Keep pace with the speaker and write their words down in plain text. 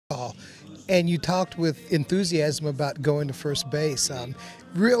and you talked with enthusiasm about going to first base.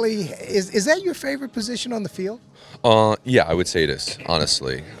 Really, is that your favorite position on the field? Yeah, I would say it is.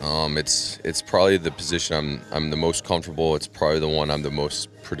 Honestly, it's probably the position I'm the most comfortable. It's probably the one I'm the most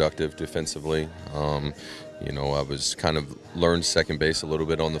productive defensively. I was kind of learned second base a little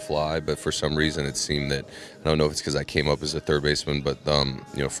bit on the fly, but for some reason it seemed that I don't know if it's because I came up as a third baseman, but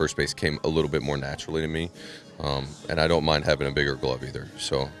first base came a little bit more naturally to me, and I don't mind having a bigger glove either.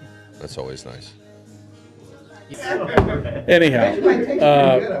 So that's always nice. Anyhow,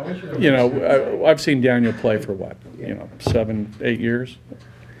 I've seen Daniel play for what, 7, 8 years,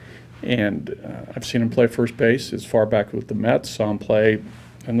 and I've seen him play first base as far back with the Mets. Saw him play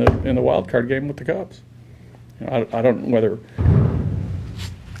in the wild card game with the Cubs. I don't know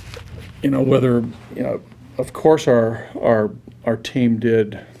whether of course our team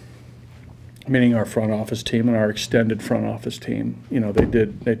did, meaning our front office team and our extended front office team,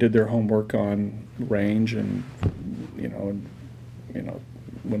 they did their homework on range and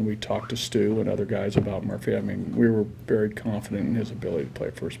when we talked to Stu and other guys about Murphy, I mean, we were very confident in his ability to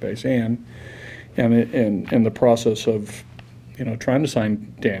play first base, and in the process of trying to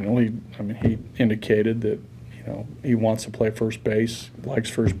sign Daniel, he indicated that he wants to play first base, likes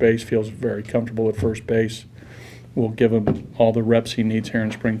first base, feels very comfortable at first base. We'll give him all the reps he needs here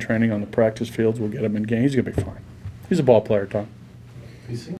in spring training on the practice fields. We'll get him in games. He's going to be fine. He's a ball player, Tom.